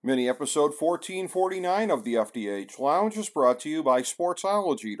Mini episode 1449 of the FDH Lounge is brought to you by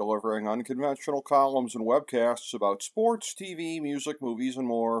Sportsology, delivering unconventional columns and webcasts about sports, TV, music, movies, and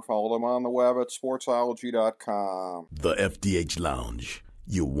more. Follow them on the web at sportsology.com. The FDH Lounge.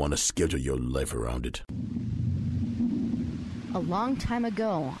 You want to schedule your life around it. A long time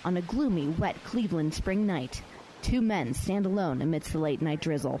ago, on a gloomy, wet Cleveland spring night, two men stand alone amidst the late-night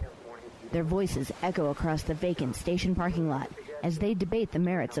drizzle. Their voices echo across the vacant station parking lot as they debate the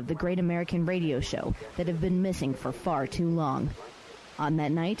merits of the great American radio show that have been missing for far too long. On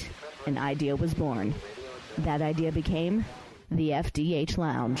that night, an idea was born. That idea became the FDH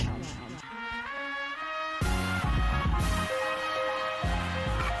Lounge.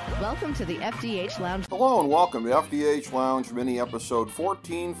 Welcome to the FDH Lounge. Hello and welcome to FDH Lounge mini episode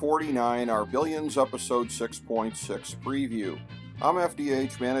 1449, our Billions episode 6.6 preview. I'm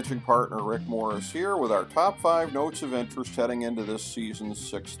FDH Managing Partner Rick Morris here with our top 5 notes of interest heading into this season's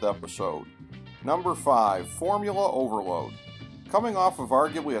 6th episode. Number 5, Formula Overload. Coming off of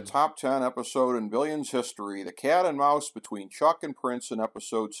arguably a top 10 episode in Billions history, the cat and mouse between Chuck and Prince in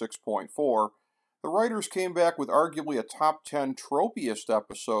episode 6.4, the writers came back with arguably a top 10 tropiest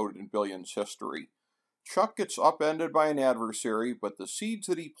episode in Billions history. Chuck gets upended by an adversary, but the seeds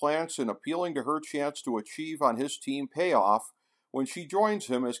that he plants in appealing to her chance to achieve on his team pay off when she joins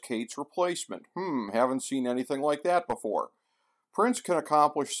him as Kate's replacement. Haven't seen anything like that before. Prince can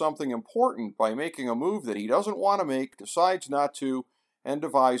accomplish something important by making a move that he doesn't want to make, decides not to, and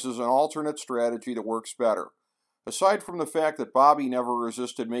devises an alternate strategy that works better. Aside from the fact that Bobby never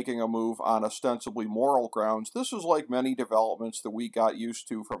resisted making a move on ostensibly moral grounds, this is like many developments that we got used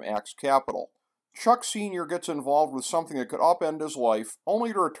to from Axe Capital. Chuck Sr. gets involved with something that could upend his life,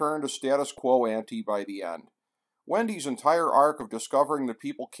 only to return to status quo ante by the end. Wendy's entire arc of discovering that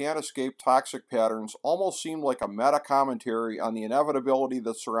people can't escape toxic patterns almost seemed like a meta-commentary on the inevitability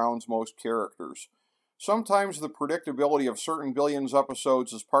that surrounds most characters. Sometimes the predictability of certain Billions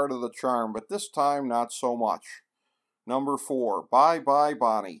episodes is part of the charm, but this time not so much. Number 4, Bye Bye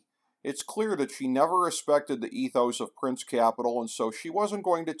Bonnie. It's clear that she never respected the ethos of Prince Capital, and so she wasn't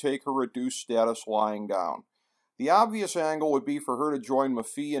going to take her reduced status lying down. The obvious angle would be for her to join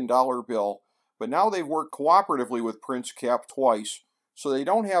Maffei and Dollar Bill, but now they've worked cooperatively with Prince Cap twice, so they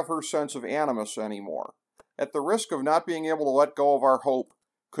don't have her sense of animus anymore. At the risk of not being able to let go of our hope,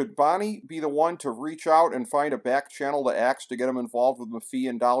 could Bonnie be the one to reach out and find a back channel to Axe to get him involved with Maffei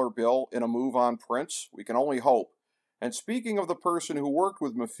and Dollar Bill in a move on Prince? We can only hope. And speaking of the person who worked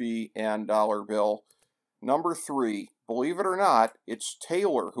with Maffei and Dollar Bill, number 3, believe it or not, it's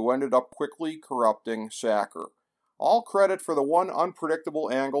Taylor who ended up quickly corrupting Sacker. All credit for the one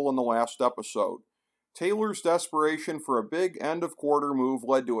unpredictable angle in the last episode. Taylor's desperation for a big end-of-quarter move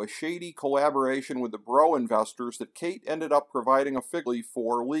led to a shady collaboration with the bro investors that Kate ended up providing a fig leaf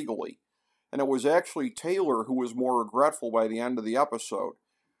for legally. And it was actually Taylor who was more regretful by the end of the episode.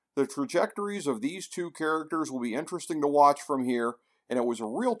 The trajectories of these two characters will be interesting to watch from here, and it was a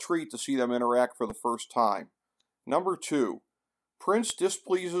real treat to see them interact for the first time. Number 2. Prince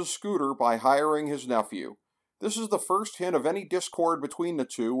displeases Scooter by hiring his nephew. This is the first hint of any discord between the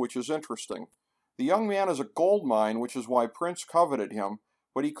two, which is interesting. The young man is a gold mine, which is why Prince coveted him,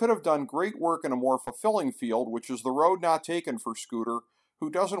 but he could have done great work in a more fulfilling field, which is the road not taken for Scooter,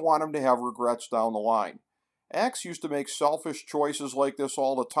 who doesn't want him to have regrets down the line. Axe used to make selfish choices like this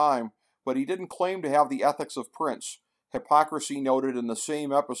all the time, but he didn't claim to have the ethics of Prince, hypocrisy noted in the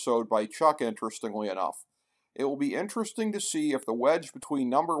same episode by Chuck, interestingly enough. It will be interesting to see if the wedge between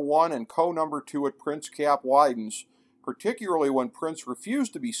number 1 and co-number 2 at Prince Cap widens, particularly when Prince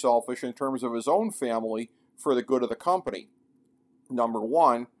refused to be selfish in terms of his own family for the good of the company. Number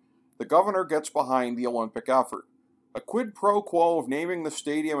 1, the governor gets behind the Olympic effort. A quid pro quo of naming the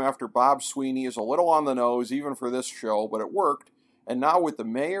stadium after Bob Sweeney is a little on the nose even for this show, but it worked, and now with the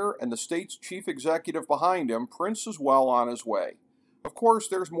mayor and the state's chief executive behind him, Prince is well on his way. Of course,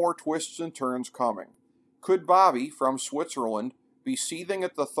 there's more twists and turns coming. Could Bobby, from Switzerland, be seething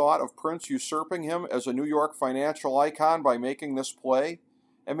at the thought of Prince usurping him as a New York financial icon by making this play?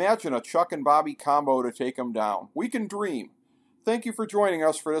 Imagine a Chuck and Bobby combo to take him down. We can dream. Thank you for joining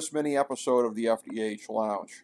us for this mini episode of the FDH Lounge.